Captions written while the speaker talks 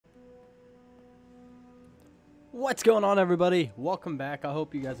What's going on, everybody? Welcome back. I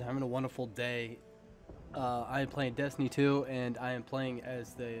hope you guys are having a wonderful day. I am playing Destiny 2, and I am playing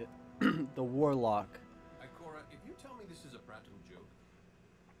as the the Warlock. Cora, if you tell me this is a practical joke,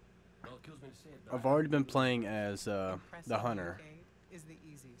 well, it kills me to say it, but I've already been playing as the Hunter. Is the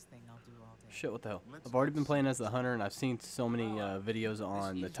easiest thing I'll do all day. Shit, what the hell? I've already been playing as the Hunter, and I've seen so many videos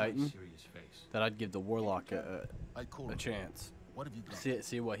on the Titan that I'd give the Warlock a chance. What have you got?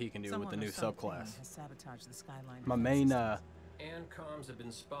 See what he can do with the new subclass. The My main and comms have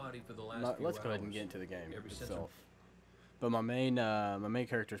been spotty for the last few let's go ahead and hours. get into the game Every itself. But my main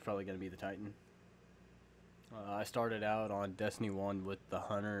character is probably going to be the Titan. I started out on Destiny 1 with the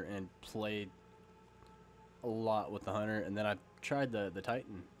Hunter and played a lot with the Hunter, and then I tried the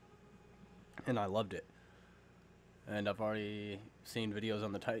Titan, and I loved it. And I've already seen videos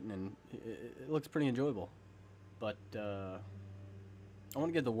on the Titan, and it looks pretty enjoyable. But I want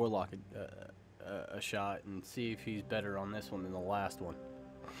to give the Warlock a shot and see if he's better on this one than the last one.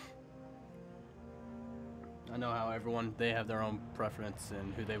 I know how they have their own preference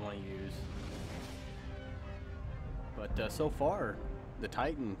and who they want to use. But so far, the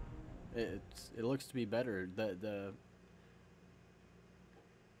Titan, it looks to be better. The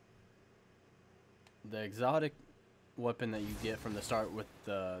exotic weapon that you get from the start with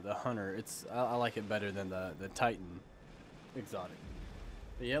the Hunter, I like it better than the Titan exotic.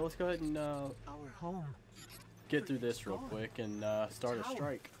 But yeah, let's go ahead and our home. get through this real quick and start a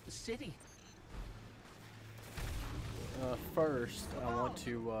strike. The city. First, I want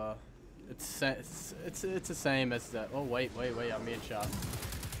to. It's the same as the. Oh wait! I'm being shot.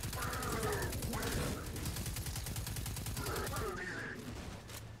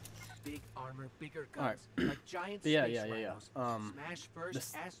 Big armor, bigger All right. guns, like giant Yeah. space rhinos. Smash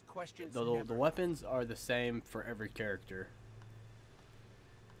first, ask questions The never. weapons are the same for every character.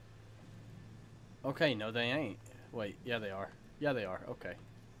 Okay, no they ain't. Wait, yeah they are. Yeah they are. Okay.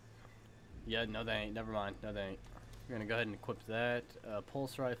 Yeah, no they ain't. Never mind. No they ain't. We're gonna go ahead and equip that.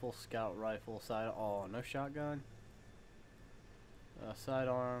 Pulse rifle, scout rifle, side. Oh, no shotgun.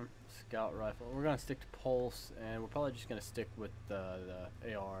 Sidearm, scout rifle. We're gonna stick to pulse, and we're probably just gonna stick with the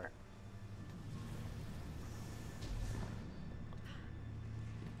AR.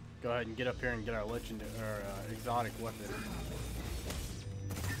 Go ahead and get up here and get our exotic weapon.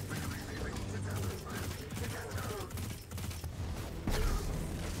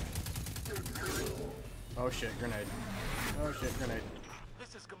 Oh shit, grenade. Oh shit, grenade.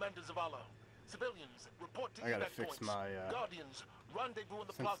 This is Commander Zavala. Civilians, report to I gotta evac fix points. my Guardians, rendezvous in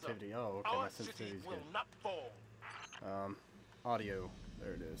the sensitivity. plaza. Oh, okay, Our my city sensitivity's will good. not fall. Audio.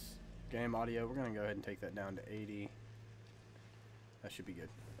 There it is. Game audio. We're gonna go ahead and take that down to 80. That should be good.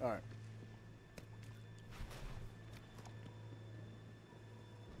 Alright.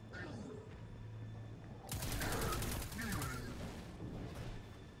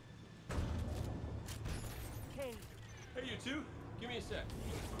 Hey, you two, give me a sec.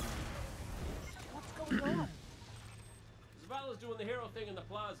 What's going on? Zavala's doing the hero thing in the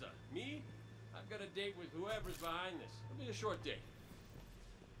plaza. Me? I've got a date with whoever's behind this. It'll be a short date.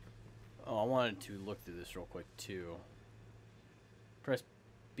 Oh, I wanted to look through this real quick too. Press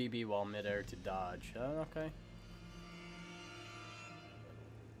BB while midair to dodge. Okay.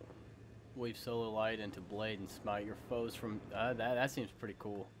 Weave solar light into blade and smite your foes from. That seems pretty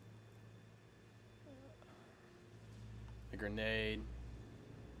cool. A grenade.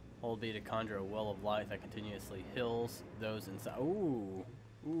 Hold B to conjure a well of light that continuously heals those inside. Ooh.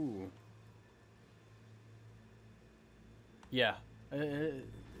 Ooh. Yeah.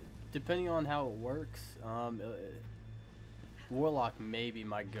 Depending on how it works, Warlock may be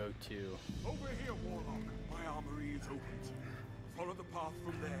my go-to. Over here, Warlock. My armory is open to you. Follow the path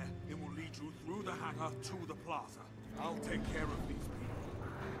from there. It will lead you through the hangar to the plaza. I'll take care of these people.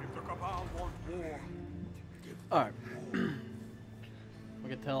 If the Cabal want war, give them Alright. war. We'll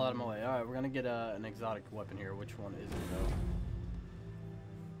get the hell out of my way. Alright, we're gonna get an exotic weapon here. Which one is it, though?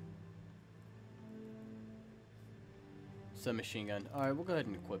 Submachine gun. Alright, we'll go ahead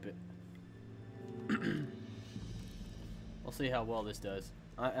and equip it. We'll see how well this does.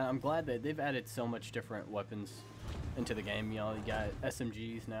 I'm glad that they've added so much different weapons into the game. You know, you got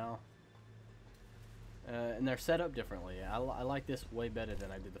SMGs now. And they're set up differently. I like this way better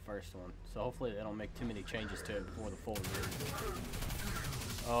than I did the first one. So hopefully they don't make too many changes to it before the full release.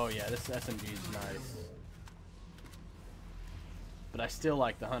 Oh yeah, this SMG is nice. But I still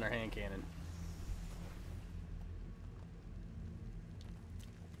like the Hunter hand cannon.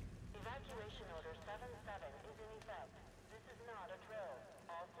 Evacuation order 77 is in effect. This is not a drill.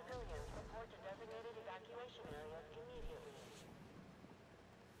 All civilians report to designated evacuation areas immediately.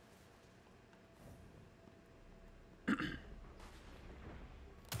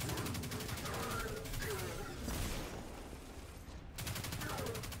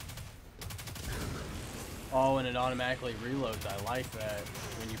 Oh, and it automatically reloads. I like that.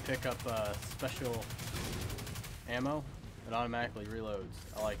 When you pick up special ammo, it automatically reloads.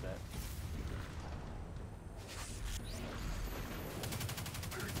 I like that.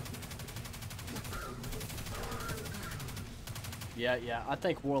 Yeah, I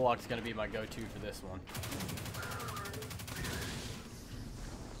think Warlock's gonna be my go-to for this one.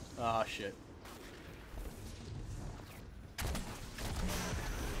 Ah, shit.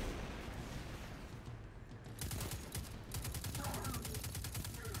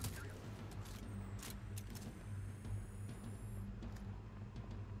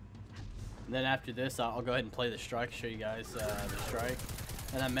 And then after this, I'll go ahead and play the strike, show you guys the strike.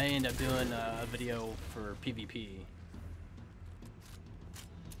 And I may end up doing a video for PvP.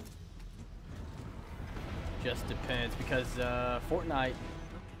 Just depends, because Fortnite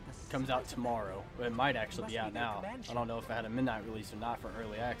comes out tomorrow. It might actually be out now. I don't know if I had a midnight release or not for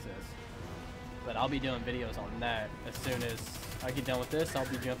early access. But I'll be doing videos on that. As soon as I get done with this, I'll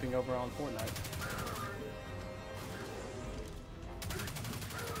be jumping over on Fortnite.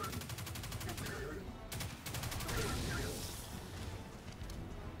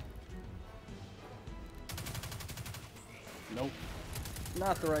 Nope.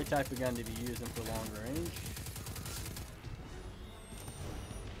 Not the right type of gun to be using for long range.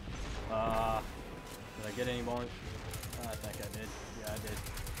 Did I get any more? I think I did. Yeah, I did.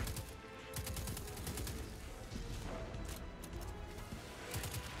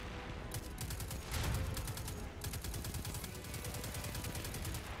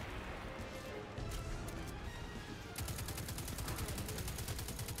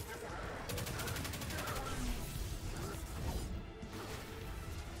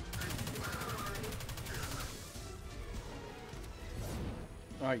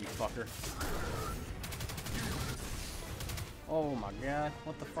 Alright, you fucker. Oh my god,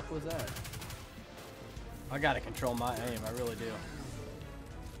 what the fuck was that? I gotta control my aim, I really do. You're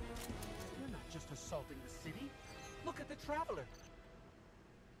not just assaulting the city. Look at the traveler.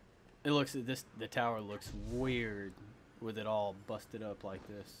 It looks at this. The tower looks weird with it all busted up like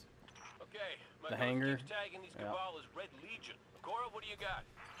this. Okay, my The hangar. keeps tagging these Yeah. Cabal as Red Legion. Cora, what do you got?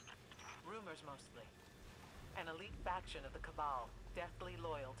 Rumors mostly. An elite faction of the Cabal, deathly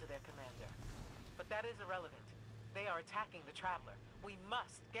loyal to their commander. But that is irrelevant. They are attacking the Traveler. We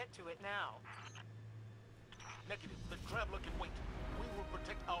must get to it now. Negative. The Traveler can wait. We will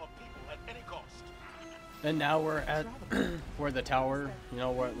protect our people at any cost. And now we're at where the tower, you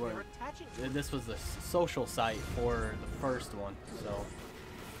know, where They're attaching to it. this was the social site for the first one, so.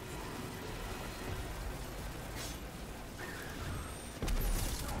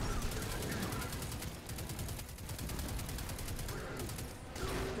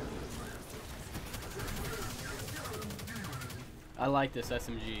 I like this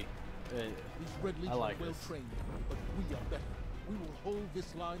SMG. These Red Legion I like are well this. trained, but we are better. We will hold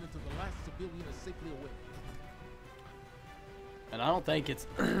this line until the last civilian is safely away. And I don't think it's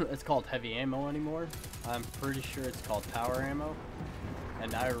it's called heavy ammo anymore. I'm pretty sure it's called power ammo.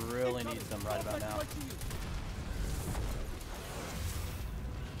 And I really need some right about now.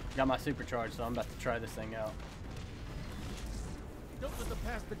 Got my supercharge, so I'm about to try this thing out. Don't let them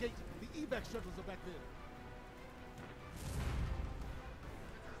pass the gate. The evac shuttles are back there.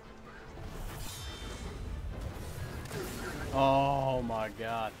 Oh my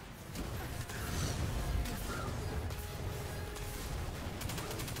god.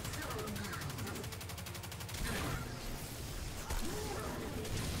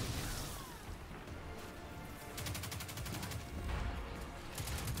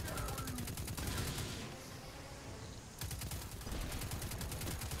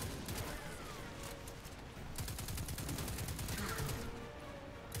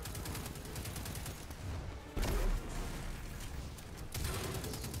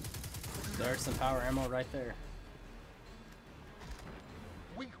 There's some power ammo right there.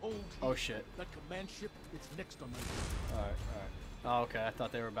 We hold Oh here. shit. That command ship is next on my list. Alright, alright. Oh, okay, I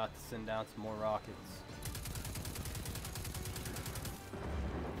thought they were about to send down some more rockets.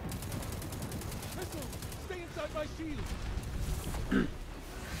 Missile, stay inside my shield.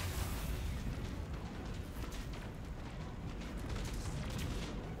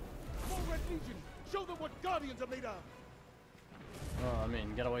 More Red Legion. Show them what Guardians are made of. Oh, I mean,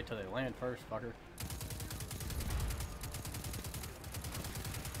 you gotta wait till they land first, fucker.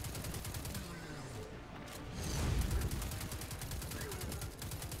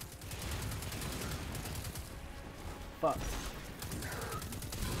 Fuck.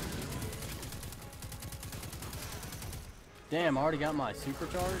 Damn, I already got my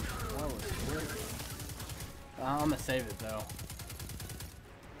supercharge? That was quick. I'm gonna save it though.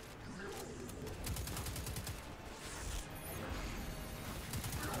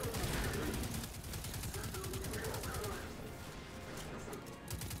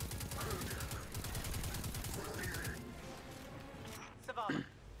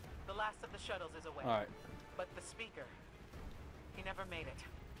 shuttles is away. Alright. But the speaker, he never made it.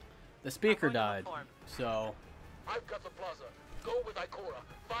 The speaker I'm going to died, inform. so... I've got the plaza. Go with Ikora.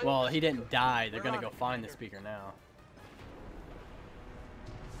 Find Well, the he didn't speaker. die. They're We're gonna on go it, find the Commander. speaker now.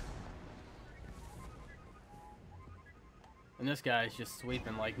 And this guy's just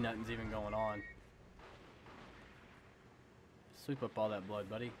sweeping like nothing's even going on. Sweep up all that blood,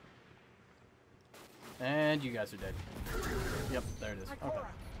 buddy. And you guys are dead. Yep, there it is. Okay.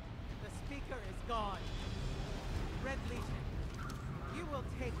 The speaker is gone. Red Legion, you will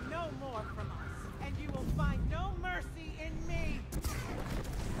take no more from us, and you will find no mercy in me.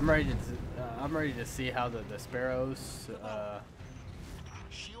 I'm ready to see how the sparrows,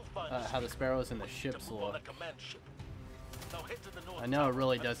 She'll find how the sparrows and the We need to ships move on look. the command ship. Now head to the north I know it tower.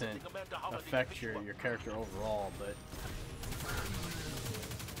 really I'm doesn't sending Commander Holiday affect to pick your you up. character overall, but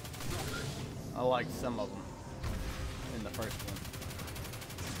I like some of them in the first one.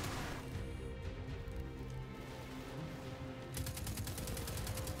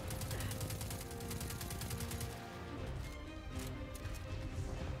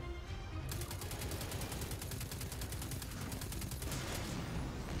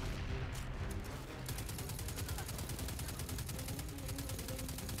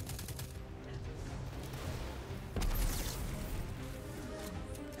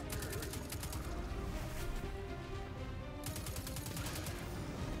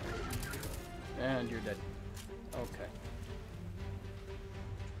 And you're dead. Okay.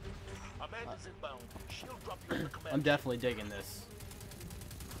 Amanda's inbound. She'll drop you in the command I'm ship. definitely digging this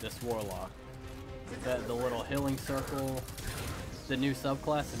Warlock. The little healing circle, the new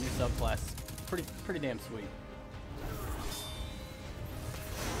subclass, pretty damn sweet.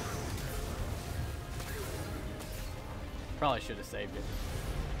 Probably should have saved it.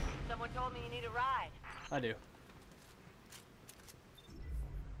 Someone told me you need a ride. I do.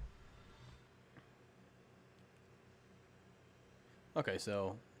 Okay,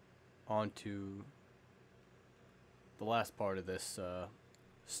 so on to the last part of this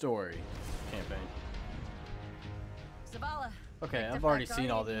story campaign. Zavala. Okay, picked I've up already that seen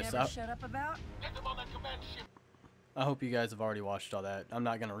all guardian you this. never shut up about? Get them on that command ship. I hope you guys have already watched all that. I'm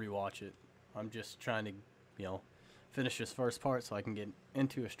not gonna rewatch it. I'm just trying to, you know, finish this first part so I can get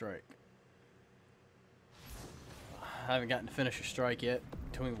into a strike. I haven't gotten to finish a strike yet,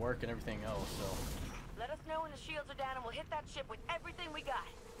 between work and everything else, so. Let us know when the shields are down and we'll hit that ship with everything we got.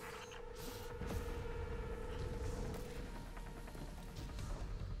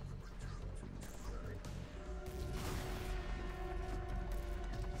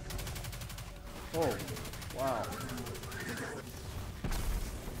 Oh, wow.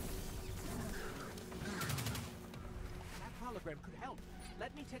 That hologram could help.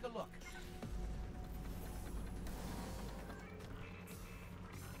 Let me take a look.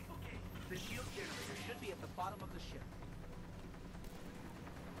 Okay, the shield generator should be at the bottom of the ship.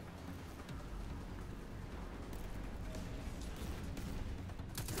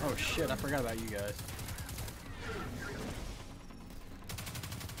 Oh shit, I forgot about you guys.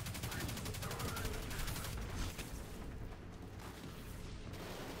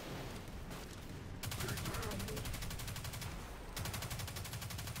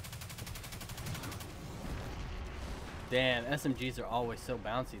 Damn, SMGs are always so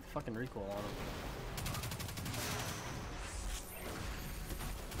bouncy. The fucking recoil on them.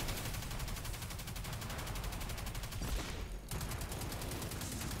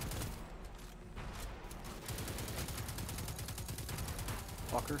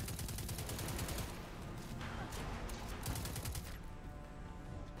 Fucker.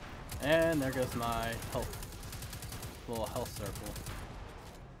 And there goes my little health circle.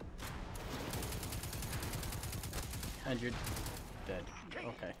 And you're dead.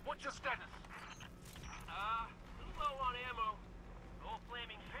 Okay. What's your status? Little low on ammo. Old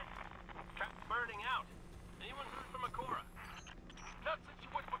flaming pit. Kept burning out. Anyone heard from Ikora? Not since you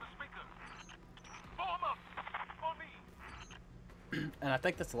went for the speaker. Form up. On me. And I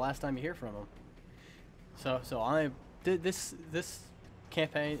think that's the last time you hear from him. So I did this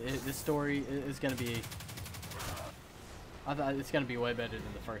campaign, this story is gonna be. I thought it's gonna be way better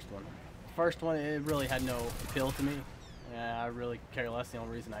than the first one. The first one, it really had no appeal to me. I really care less. The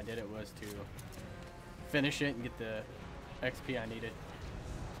only reason I did it was to finish it and get the XP I needed.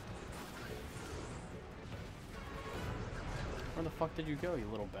 Where the fuck did you go, you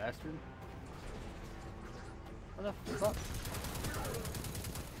little bastard? Where the fuck?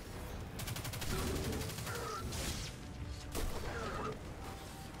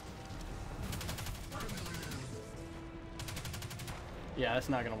 Yeah, that's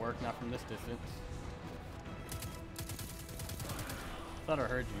not gonna work, not from this distance. Thought I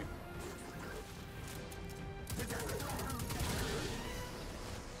heard you.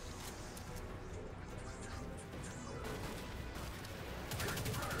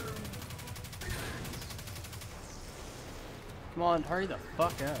 Come on, hurry the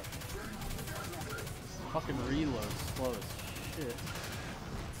fuck up. Fucking reload slow as shit.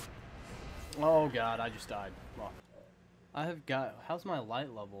 Oh god, I just died. Well, I have got... How's my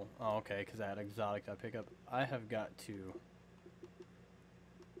light level? Oh, okay, because I had exotic I pick up. I have got to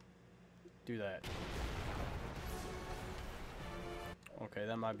do that. Okay,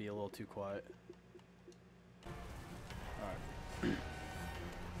 that might be a little too quiet. Alright.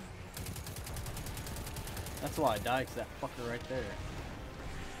 That's why I died, because that fucker right there.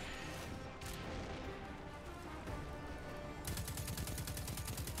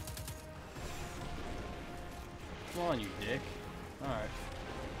 Come on, you dick. Alright.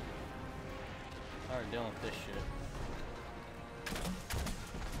 Alright, dealing with this shit.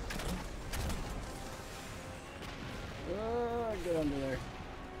 Get under there.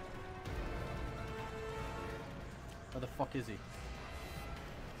 Where the fuck is he?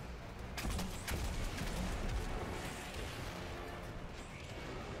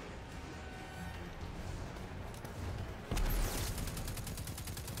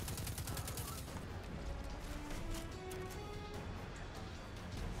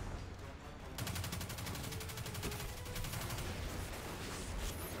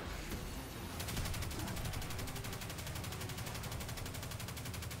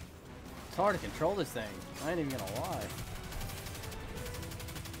 It's hard to control this thing. I ain't even gonna lie.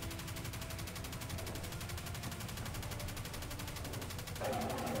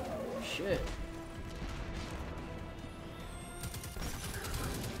 Shit.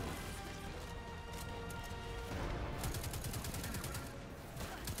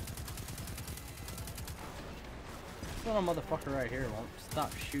 This little motherfucker right here won't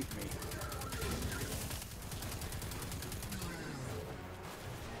stop shooting me.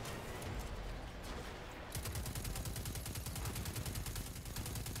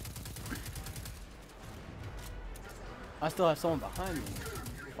 I still have someone behind me,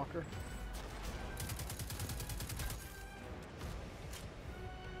 fucker.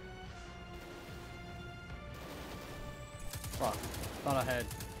 Fuck. Thought I had...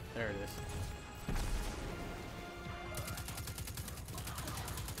 There it is.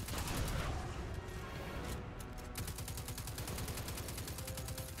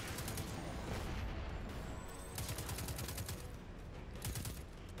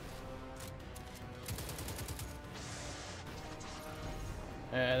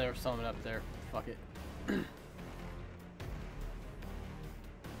 Yeah, there was someone up there. Fuck it. The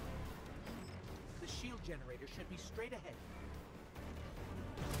shield generator should be straight ahead.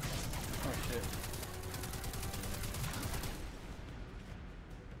 Oh shit.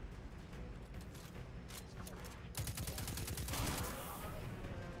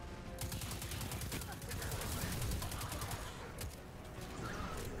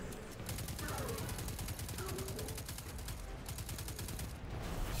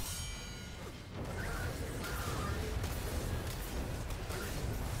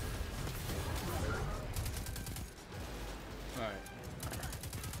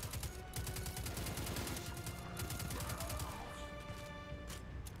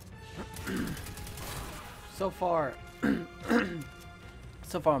 So far,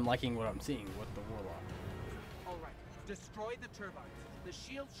 I'm liking what I'm seeing with the Warlock. All right, destroy the turbines. The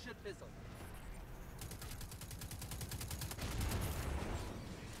shield should fizzle.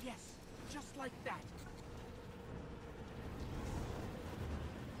 Yes, just like that.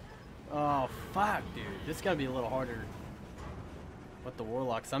 Oh fuck, dude, this is gotta be a little harder with the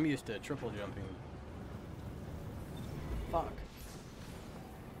Warlocks. I'm used to triple jumping. Fuck.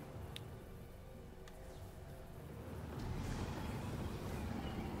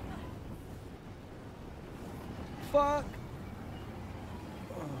 Fuck!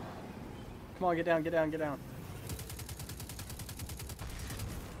 Oh. Come on, get down, get down, get down.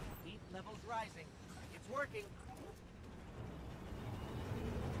 Heat levels rising. It's working.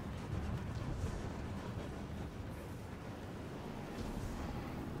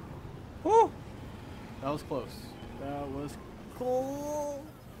 Woo! That was close. That was cool.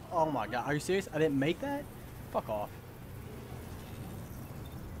 Oh my god, are you serious? I didn't make that? Fuck off.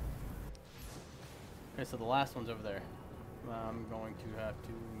 Okay, so the last one's over there. I'm going to have to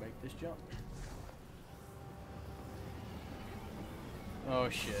make this jump. Oh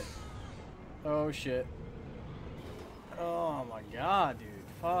shit. Oh shit. Oh my god, dude.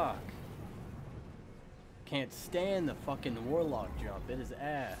 Fuck. Can't stand the fucking Warlock jump. It is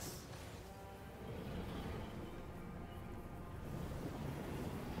ass.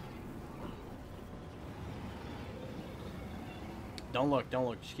 Don't look, don't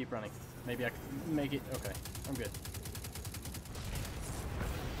look. Just keep running. Maybe I can make it. Okay, I'm good.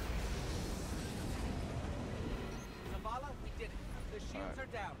 Zavala, we did it. The shields are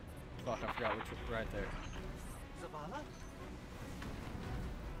down. Fuck, I forgot which was right there. Zavala?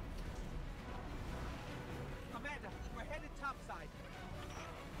 Amanda, we're headed topside.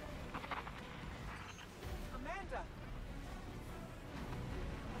 Amanda!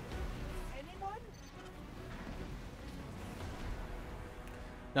 Anyone?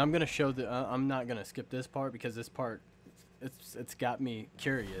 Now I'm gonna show the. I'm not gonna skip this part because this part, it's got me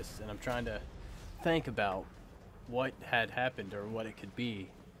curious, and I'm trying to think about what had happened or what it could be,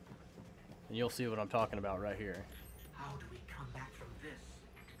 and you'll see what I'm talking about right here. How do we come back from this?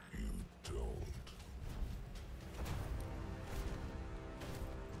 You don't.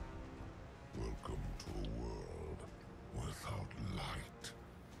 Welcome to a world without light.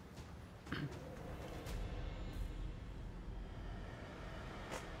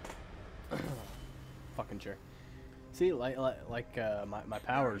 Fucking chair. See, like my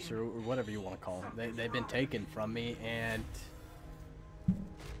powers or whatever you want to call them, they've been taken from me, and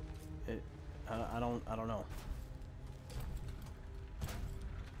I don't know.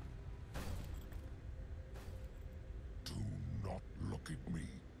 Do not look at me,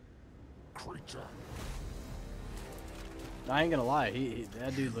 creature. I ain't gonna lie,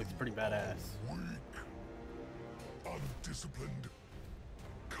 that dude looks pretty badass. Weak, undisciplined,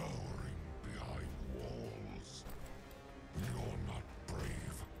 cowering behind walls. You're not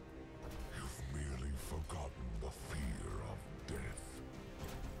brave. You've merely forgotten the fear of death.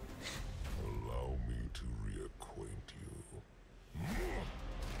 Allow me to reacquaint you.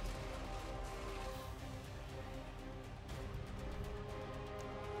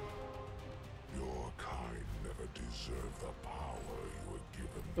 Your kind never deserved the power you were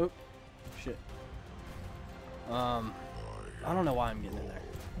given. Oop, shit. I don't know why I'm getting in there.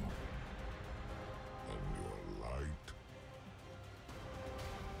 And your light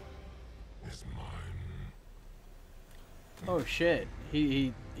is mine. Oh shit,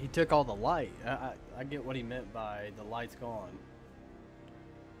 he took all the light. I get what he meant by the light's gone.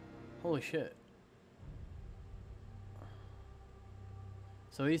 Holy shit.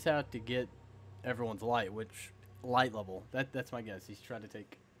 So he's out to get everyone's light, which light level. That's my guess. He's trying to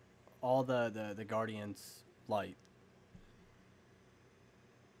take all the Guardians' light.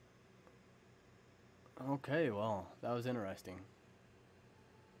 Okay, well, that was interesting.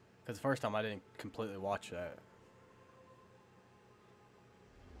 Because the first time I didn't completely watch that.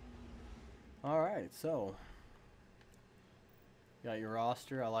 Alright, so. You got your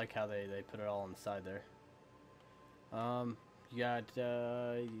roster. I like how they put it all on the side there. You got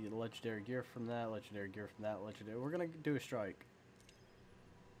legendary gear from that, legendary gear from that, legendary. We're going to do a strike.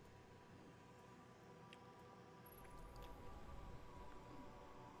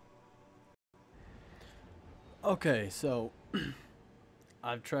 Okay, so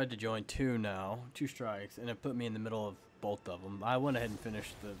I've tried to join two strikes, and it put me in the middle of both of them. I went ahead and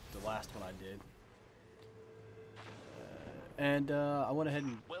finished the last one I did. I went ahead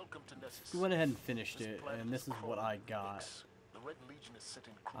and finished it, and this is what I got.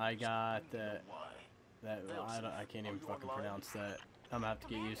 I got that I can't even fucking pronounce that. I'm gonna have to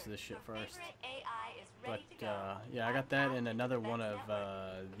get used to this shit first. But yeah, I got that and another one of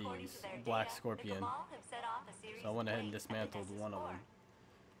these Black Scorpion. So I went ahead and dismantled one of them.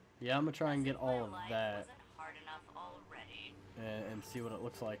 Yeah, I'm gonna try and get all of that and see what it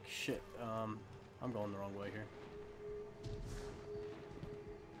looks like. Shit, I'm going the wrong way here.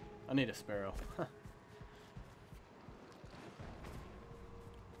 I need a sparrow.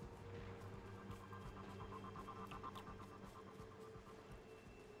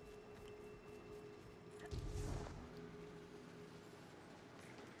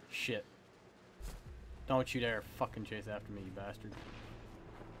 Shit. Don't you dare fucking chase after me, you bastard.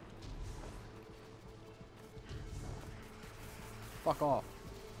 Fuck off.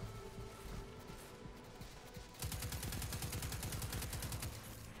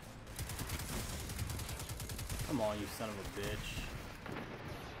 Come on, you son of a bitch.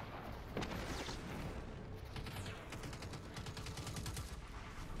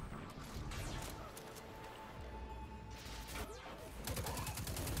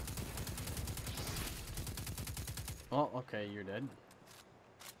 Oh, okay, you're dead.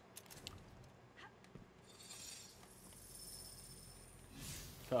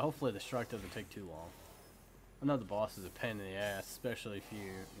 So hopefully the strike doesn't take too long. I know the boss is a pain in the ass, especially if you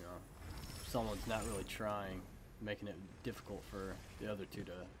know, someone's not really trying, making it difficult for the other two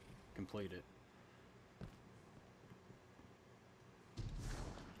to complete it.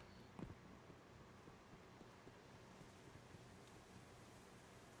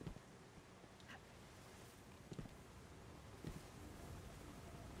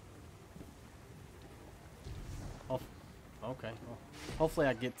 okay. Well, hopefully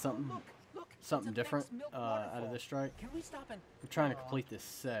I get something Look, something it's a different vexed milk out of waterfall. this strike. Can we stop and... I'm trying to complete this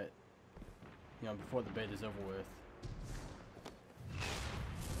set, you know, before the beta's over with.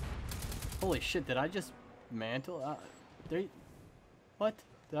 Holy shit, did I just mantle? What?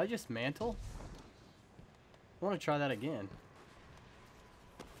 Did I just mantle? I want to try that again.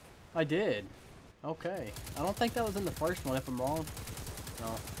 I did. Okay. I don't think that was in the first one, if I'm wrong.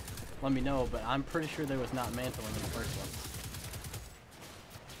 No. Let me know, but I'm pretty sure there was not mantling in the first one.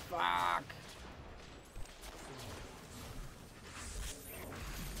 Fuck!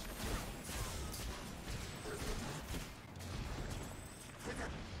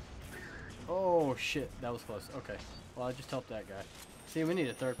 Oh shit, that was close. Okay. Well, I just helped that guy. See, we need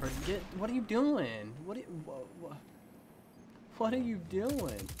a third person. What are you doing? What are you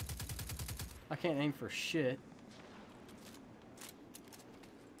doing? I can't aim for shit.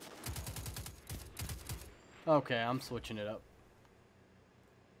 Okay, I'm switching it up.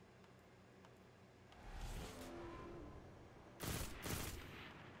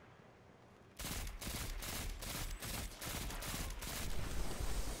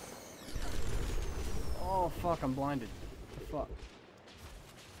 Oh fuck, I'm blinded. What the fuck?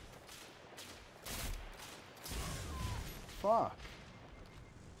 Fuck.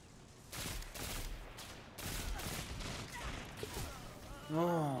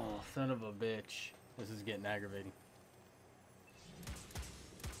 Oh, son of a bitch. This is getting aggravating.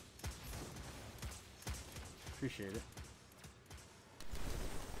 Appreciate it.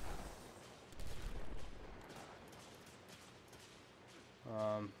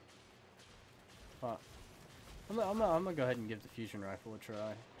 Fuck. I'm gonna go ahead and give the fusion rifle a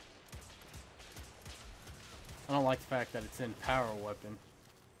try. I don't like the fact that it's in power weapon.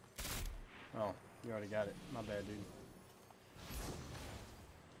 Oh, you already got it. My bad, dude.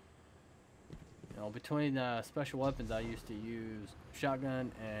 You know, between special weapons, I used to use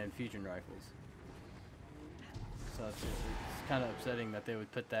shotgun and fusion rifles. So it's kind of upsetting that they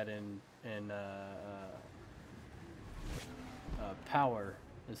would put that in power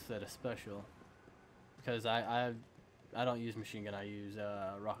instead of special. Because I don't use machine gun. I use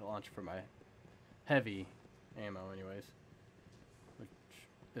rocket launcher for my heavy ammo, anyways. Which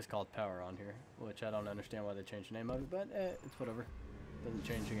is called power on here. Which I don't understand why they changed the name of it, but it's whatever. Doesn't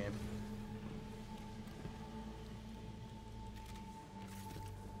change the game.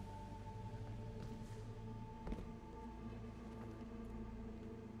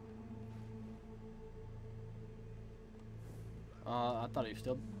 I thought he was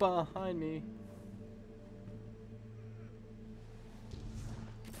still behind me.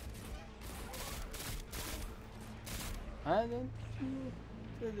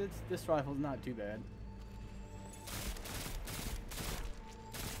 This rifle's not too bad.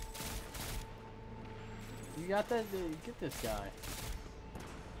 You got that? Get this guy.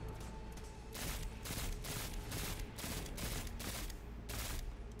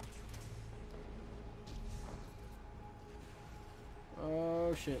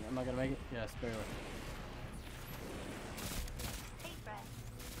 Oh shit, am I gonna make it? Yes, barely. Hey Fred,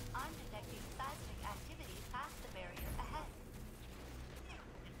 I'm detecting seismic activity past the barrier ahead.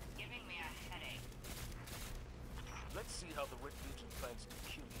 Giving me a headache. Let's see how the Red Legion plans to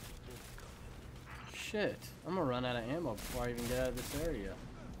kill you. Shit, I'm gonna run out of ammo before I even get out of this area.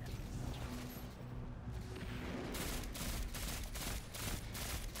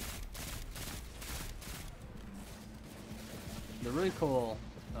 The recoil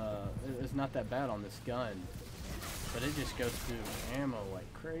is not that bad on this gun, but it just goes through ammo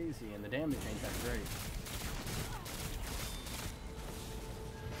like crazy, and the damage ain't that great.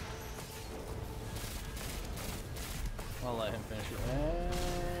 I'll let him finish it.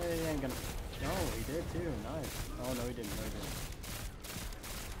 He ain't gonna. Oh, he did too. Nice. Oh no, he didn't. No, he didn't.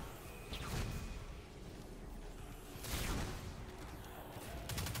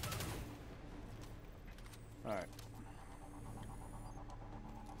 All right.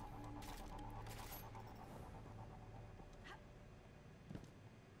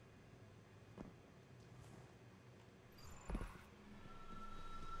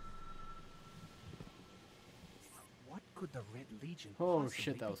 What could the Red Legion Oh possibly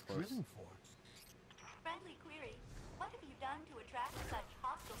shit, that was be close. drilling for? Friendly query, what have you done to attract such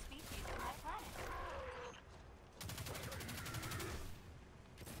hostile species to my planet?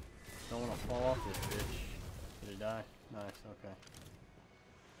 Don't want to fall off this bitch. Did he die? Nice. Okay.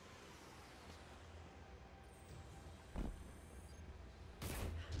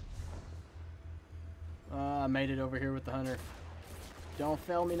 I made it over here with the hunter. Don't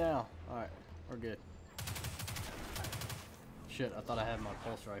fail me now. Alright, we're good. Shit, I thought I had my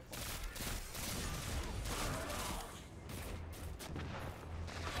pulse rifle.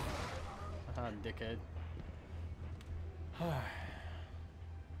 on, dickhead.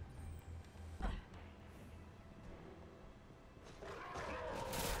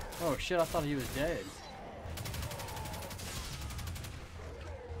 Oh shit, I thought he was dead.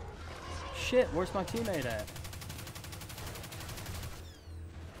 Shit, where's my teammate at?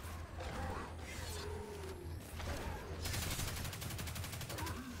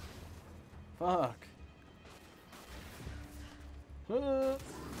 Fuck.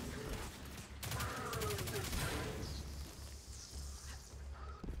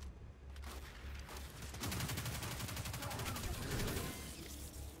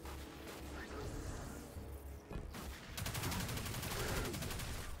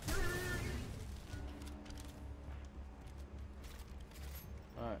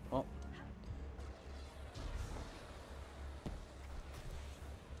 Alright, well.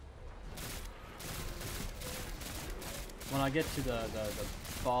 When I get to the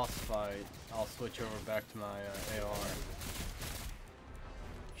boss fight, I'll switch over back to my AR.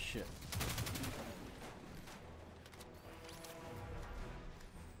 Shit.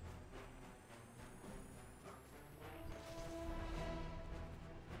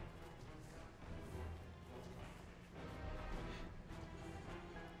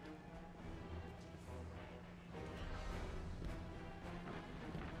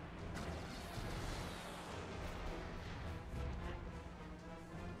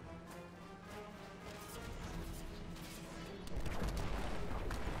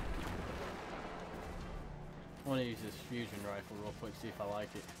 I want to use this fusion rifle real quick, see if I like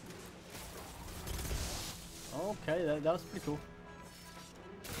it. Okay, that was pretty cool.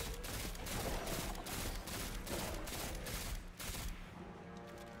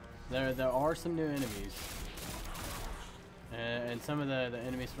 There are some new enemies. And some of the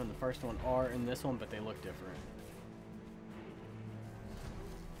enemies from the first one are in this one, but they look different.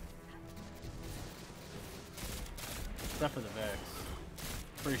 Except for the Vex.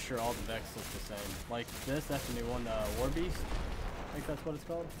 Pretty sure all the Vex look the same. Like this, that's the new one, War Beast. I think that's what it's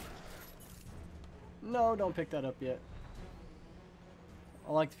called. No, don't pick that up yet.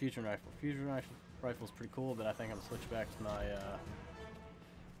 I like the fusion rifle. Fusion rifle's pretty cool, but I think I'm gonna switch back to my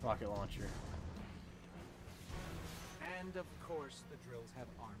rocket launcher. And of course, the drills have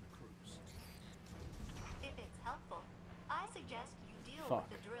armed crews. If it's helpful, I suggest you deal Fuck.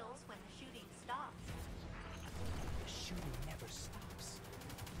 with the drills when the shooting stops. The shooting never stops.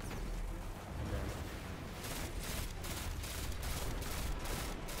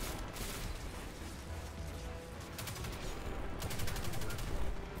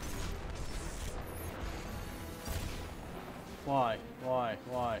 Why?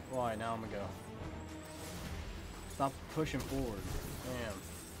 Why? Now I'm gonna go. Stop pushing forward. Damn.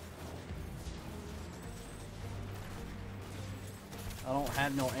 I don't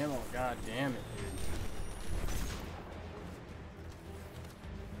have no ammo. God damn it, dude.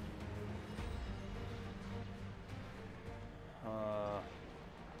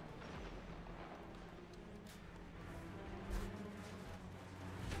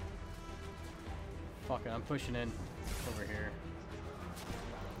 Fuck it, I'm pushing in over here.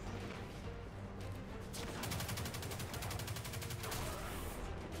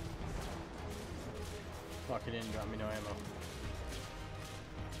 Fuck, it didn't drop me no ammo.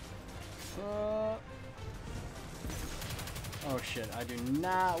 Oh shit, I do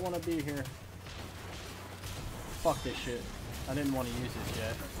not want to be here. Fuck this shit. I didn't want to use this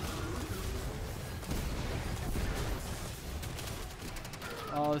yet.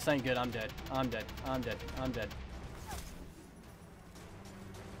 Oh, this ain't good. I'm dead. I'm dead. I'm dead. I'm dead.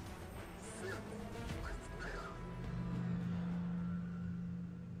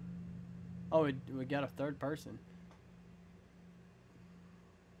 Oh, we got a third person.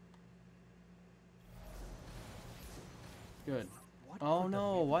 Good. Oh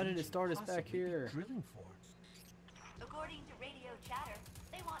no, why did it start us back here? Drilling for? According to radio chatter,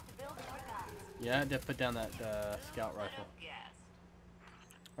 they want to build more guns. Yeah, I had to put down that scout rifle. Yes.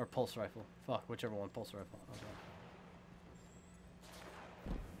 Or pulse rifle. Fuck, whichever one. Pulse rifle. Okay.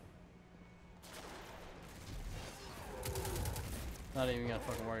 Not even gonna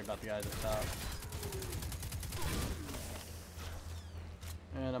fucking worry about the guys at the top.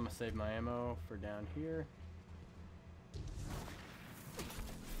 And I'm gonna save my ammo for down here.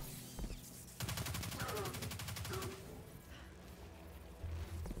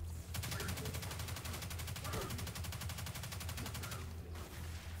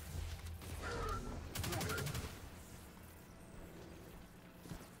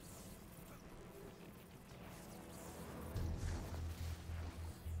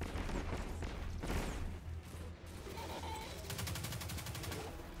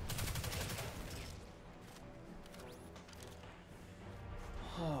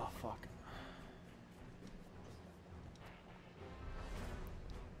 Oh, fuck.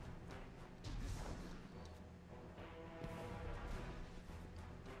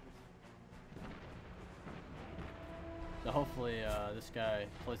 So hopefully this guy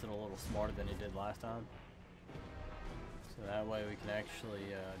plays it a little smarter than he did last time. So that way we can actually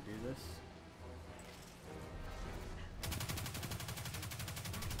do this.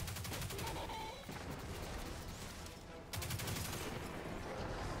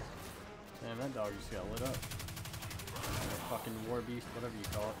 Damn, that dog just got lit up. Or fucking war beast, whatever you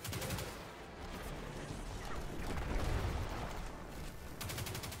call it.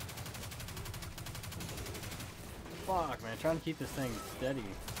 Fuck, man, trying to keep this thing steady.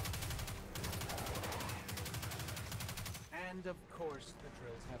 And of course, the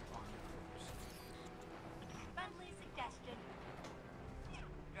drills have onlookers. Friendly suggestion.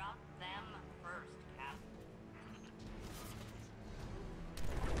 Drop them first, Cap.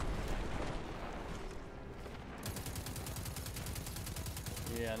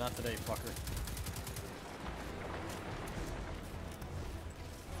 Yeah, not today, fucker.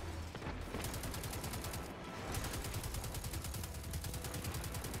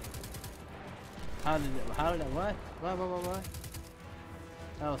 How did it, what? What?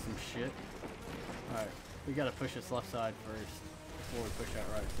 That was some shit. Alright, we gotta push this left side first before we push that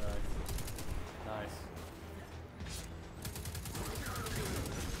right side. Nice.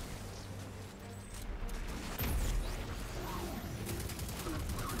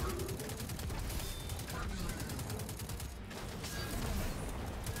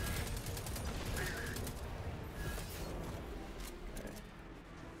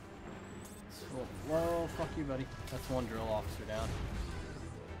 Whoa, fuck you, buddy. That's one drill officer down.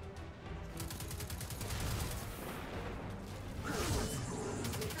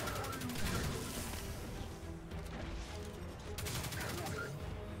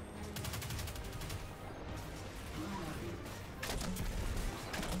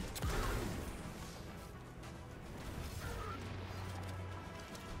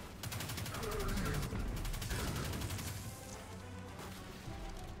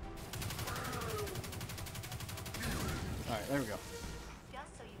 Alright, there we go.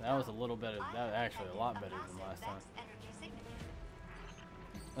 That was a little better. That was actually a lot better than last time.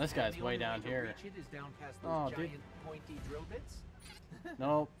 This guy's way down here. Is down past Oh, those dude. giant pointy drill bits.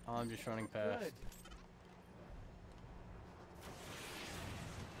 Nope, I'm just running past. Good.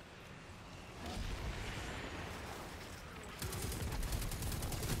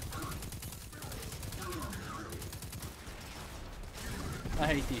 I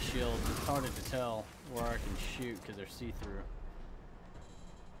hate these shields. It's harder to tell where I can shoot because they're see-through.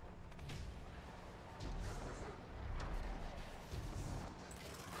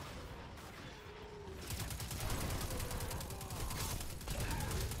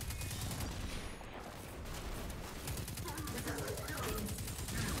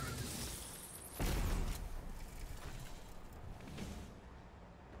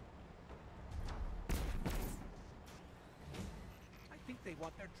 I think they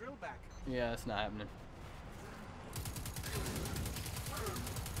want their drill back. Yeah, it's not happening.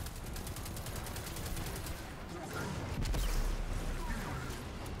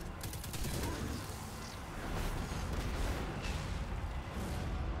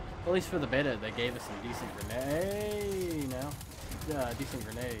 At least for the beta, they gave us some decent grenades. Now, yeah, decent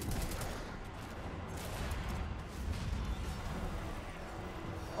grenades.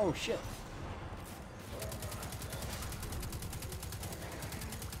 Oh shit!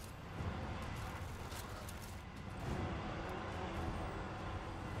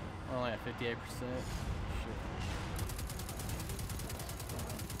 We're only at 58%. Shit.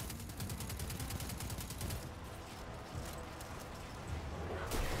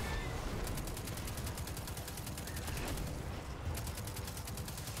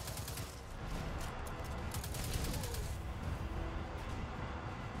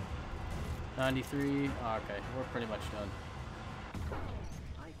 $93. Oh, okay, we're pretty much done.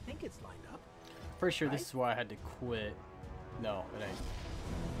 I think it's lined up. Pretty sure Right? this is why I had to quit. No, it ain't.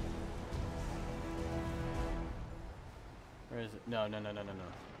 Where is it? No.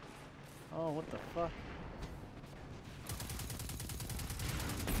 Oh, what the fuck?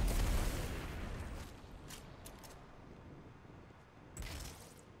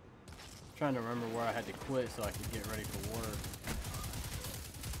 Trying to remember where I had to quit so I could get ready for work.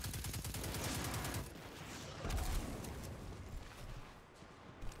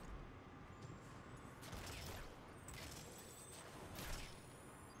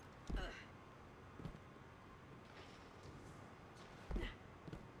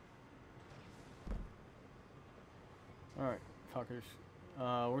 Alright, fuckers.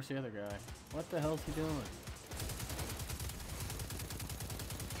 Where's the other guy? What the hell's he doing?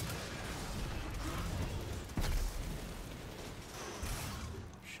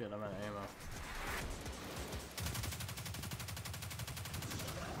 Shit, I'm out of ammo.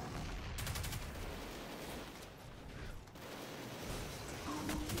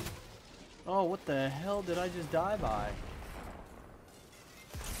 Oh, what the hell did I just die by?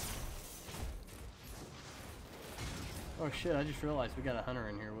 Oh shit, I just realized we got a hunter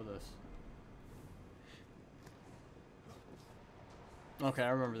in here with us. Okay, I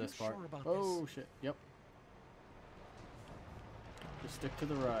remember this part. Oh shit, yep. Just stick to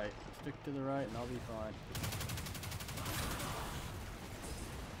the right. Stick to the right and I'll be fine.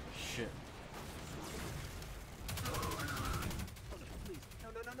 Shit. Please.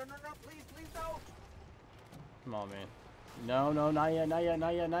 No, please don't! Come on, man. No, no, not yet, not yet,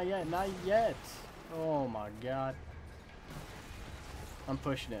 not yet, not yet, not yet. Oh my god. I'm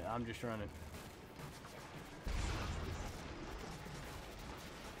pushing it. I'm just running.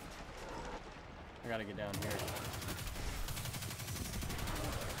 I gotta get down here.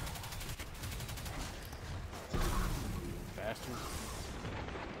 Bastard.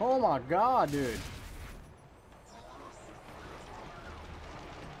 Oh my god, dude.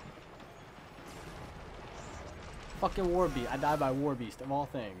 Fucking War Beast. I died by War Beast of all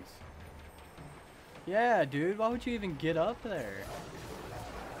things. Yeah, dude. Why would you even get up there?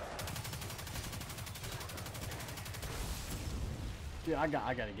 Dude, I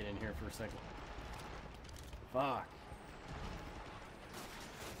gotta get in here for a second. Fuck.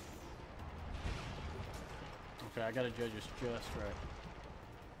 Okay, I gotta judge this just right.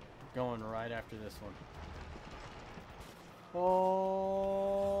 Going right after this one.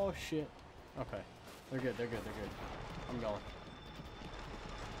 Oh shit. Okay. They're good, they're good, they're good. I'm going.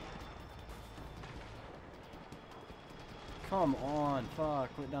 Come on,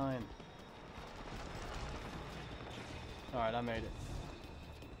 fuck, quit dying. Alright, I made it.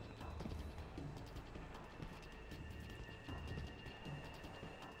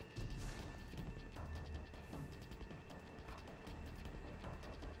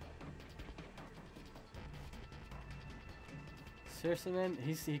 Seriously, man?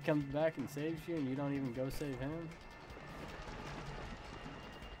 He comes back and saves you and you don't even go save him?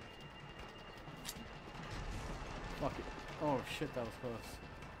 Fuck it. Oh shit, that was close.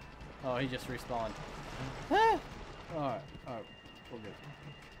 Oh, he just respawned. Ah! Alright, alright. We're good.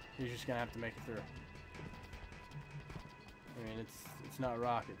 He's just gonna have to make it through. I mean, it's not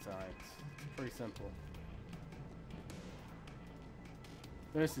rocket science. It's pretty simple.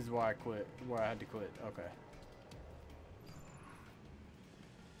 This is why I quit. Where I had to quit. Okay.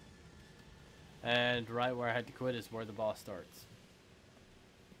 And right where I had to quit is where the boss starts.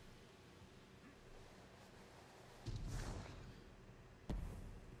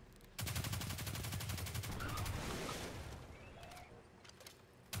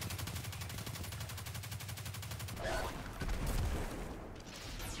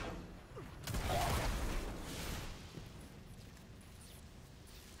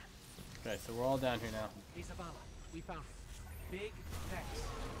 Okay, so we're all down here now. Isabella, we found it. Big techs,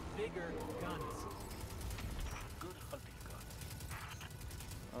 bigger guns. Good hunting gun.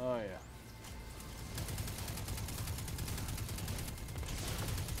 Oh yeah.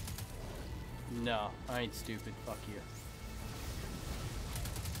 No, I ain't stupid. Fuck you.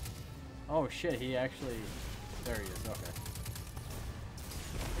 Oh shit, he actually... There he is, okay.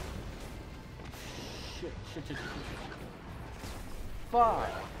 Shit. Fuck!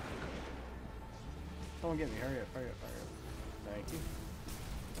 Someone get me, hurry up. Thank you.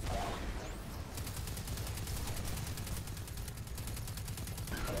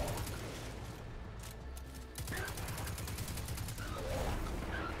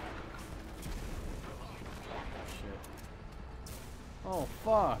 Shit. Oh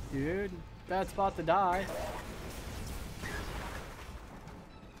fuck, dude. Bad spot to die.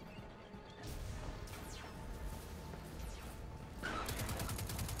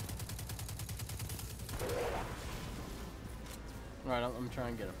 Alright, I'm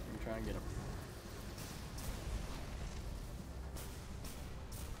trying to get him.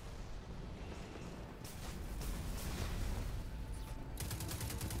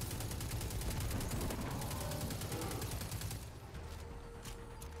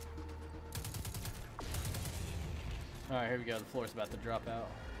 Alright, here we go. The floor's about to drop out.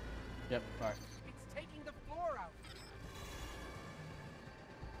 Yep, alright. It's taking the floor out.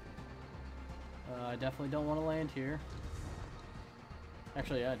 I definitely don't want to land here.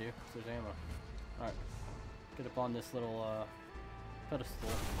 Actually, yeah, I do, 'cause there's ammo. Alright. Get up on this little, pedestal,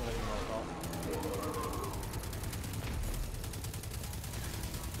 whatever you want to call it.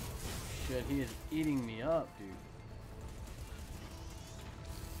 shit. He is eating me up, dude.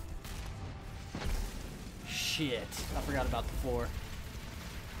 Shit. I forgot about the floor.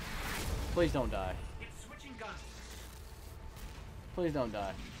 Please don't die. It's switching guns. Please don't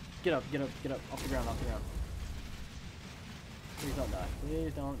die. Get up, get up, get up. Off the ground, off the ground. Please don't die.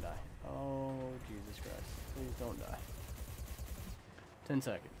 Please don't die. Oh, Jesus Christ. Please don't die. 10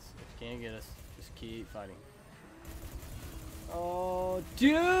 seconds. If you can't get us, just keep fighting. Oh,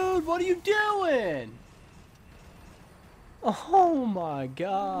 dude, what are you doing? Oh my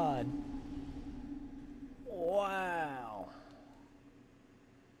God. Wow.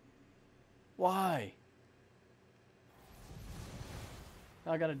 Why?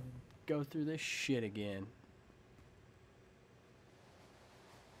 I gotta go through this shit again.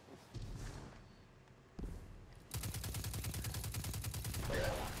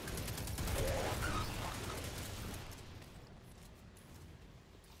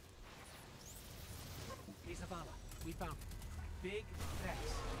 Hey, Zavala, we found big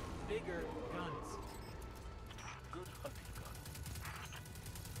threats, bigger guns. Good hunting gun.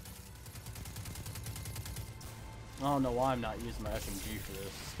 I don't know why I'm not using my SMG for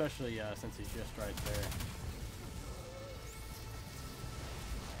this, especially since he's just right there.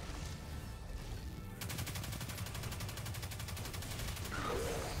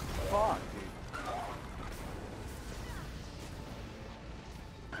 Fuck, dude.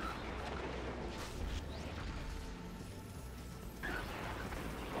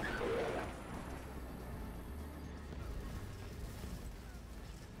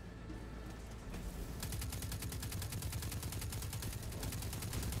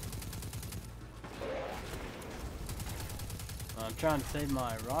 I'm trying to save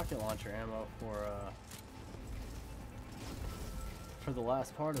my rocket launcher ammo for the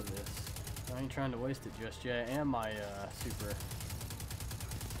last part of this. I ain't trying to waste it just yet, and my super.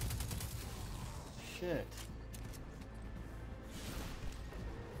 Shit.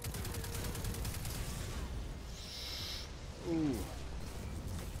 Ooh.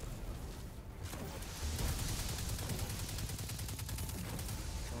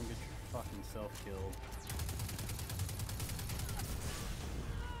 Don't get your fucking self killed.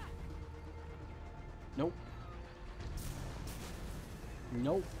 Nope.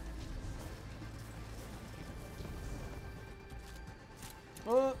 Nope.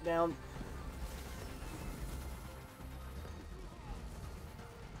 Oh, down.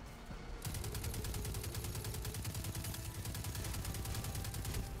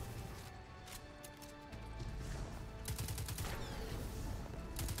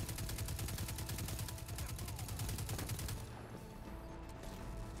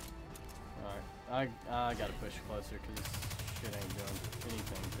 I gotta push closer because this shit ain't doing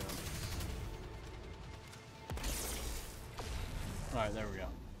anything to him. Alright, there we go.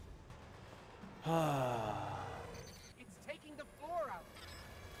 It's taking the floor out.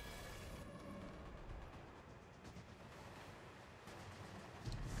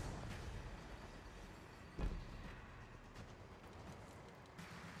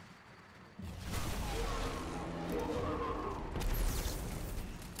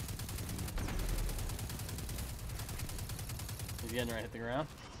 He's getting ready to hit the ground.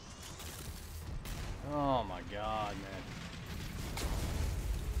 Oh my God, man.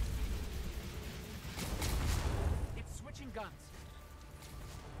 It's switching guns.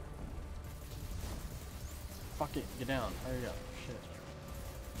 Fuck it, get down. Hurry up. Shit.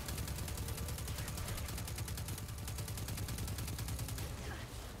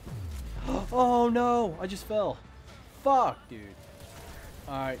 Oh no! I just fell. Fuck, dude.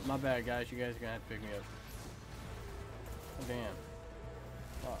 Alright, my bad, guys. You guys are gonna have to pick me up. Oh, damn.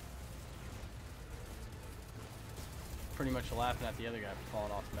 Fuck. Pretty much laughing at the other guy for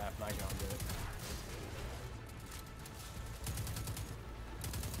falling off the map, and I gonna do it.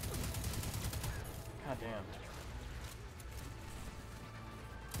 God damn.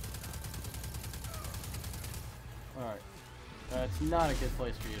 Alright. That's not a good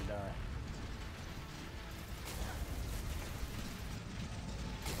place for you to die.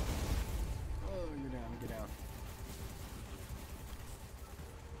 Oh, you're down. Get down.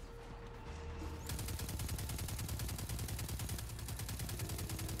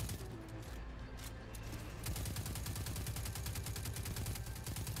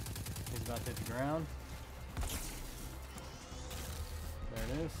 He's about to hit the ground. There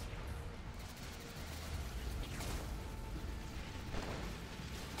it is.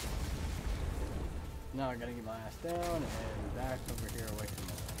 Now I gotta get my ass down and back over here away from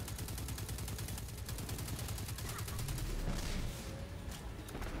the wall.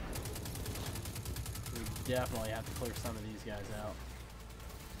 We definitely have to clear some of these guys out.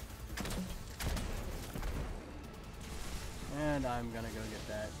 And I'm gonna go get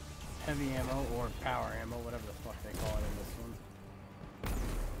that heavy ammo or power ammo, whatever the fuck they call it in this one.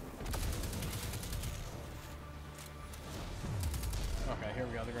 Okay, here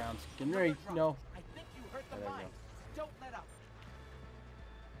we go. The ground's getting ready. No. I think you hurt the There we mine. Don't let up.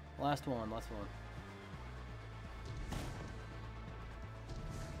 go. Last one. Last one.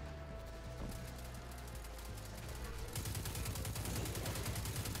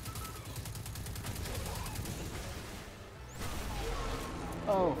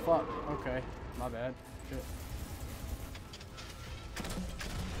 Oh, fuck. Okay. My bad. Shit.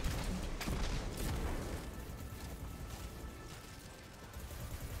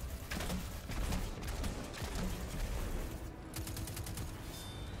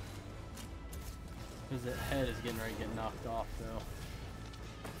 His head is getting ready to get knocked off, though.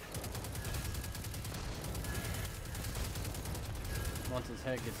 Once his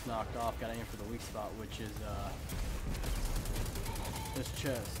head gets knocked off, gotta aim for the weak spot, which is, his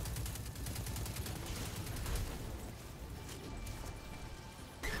chest.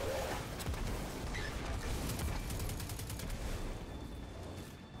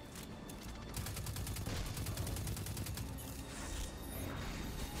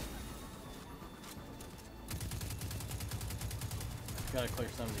 Gotta clear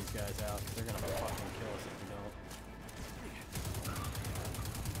some of these guys out, 'cause they're gonna fucking kill us if we don't.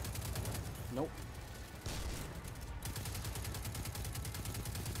 Nope.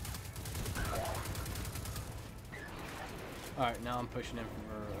 Alright, now I'm pushing him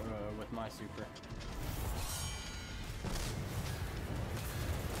for, with my super.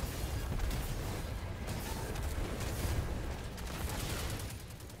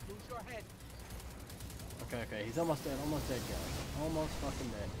 Lose your head. Okay, okay, he's almost dead, guys. Almost fucking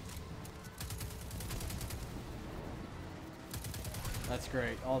dead. That's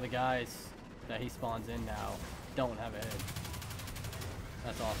great. All the guys that he spawns in now don't have a head.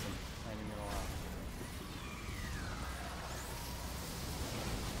 That's awesome. I ain't even gonna lie.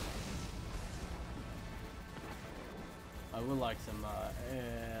 I would like some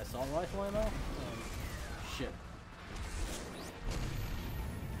assault rifle ammo. Shit.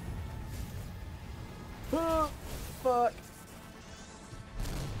 Oh, fuck.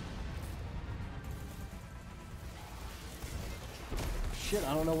 Shit,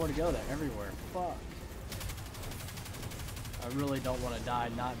 I don't know where to go. They're everywhere. Fuck. I really don't want to die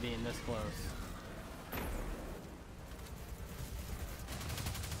not being this close.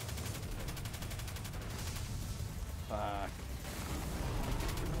 Fuck.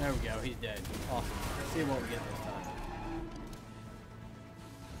 There we go. He's dead. Awesome. Let's see what we get this time.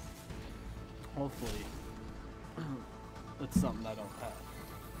 Hopefully, that's something I don't have.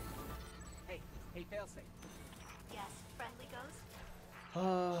 Hey, failsafe. Yes, friendly ghost?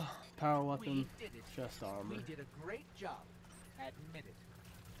 Power weapon, We did it. chest armor. We did a great job. Admit it.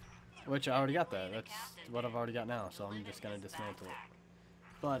 Which I already got that. That's what I've already got now, so I'm just gonna dismantle it.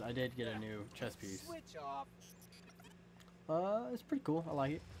 But I did get a new chest piece. Switch off. It's pretty cool. I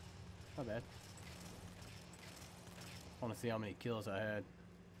like it. Not bad. I want to see how many kills I had.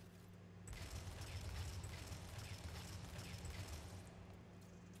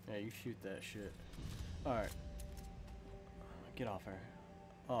 Yeah, you shoot that shit. Alright. Get off her.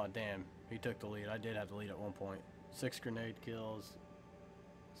 Oh, damn. He took the lead. I did have the lead at one point. 6 grenade kills.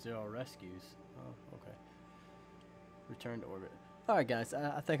 0 rescues. Oh, okay. Return to orbit. Alright, guys.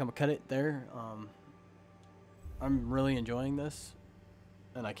 I think I'm going to cut it there. I'm really enjoying this.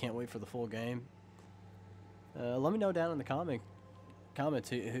 And I can't wait for the full game. Let me know down in the comments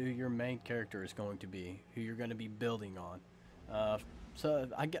who your main character is going to be. Who you're going to be building on. So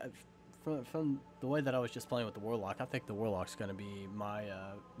I get from the way that I was just playing with the Warlock, I think the Warlock's going to be my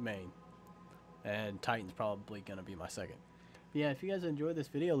main, and Titan's probably going to be my second. But yeah, if you guys enjoyed this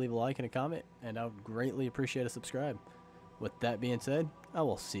video, leave a like and a comment, and I would greatly appreciate a subscribe. With that being said, I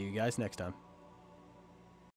will see you guys next time.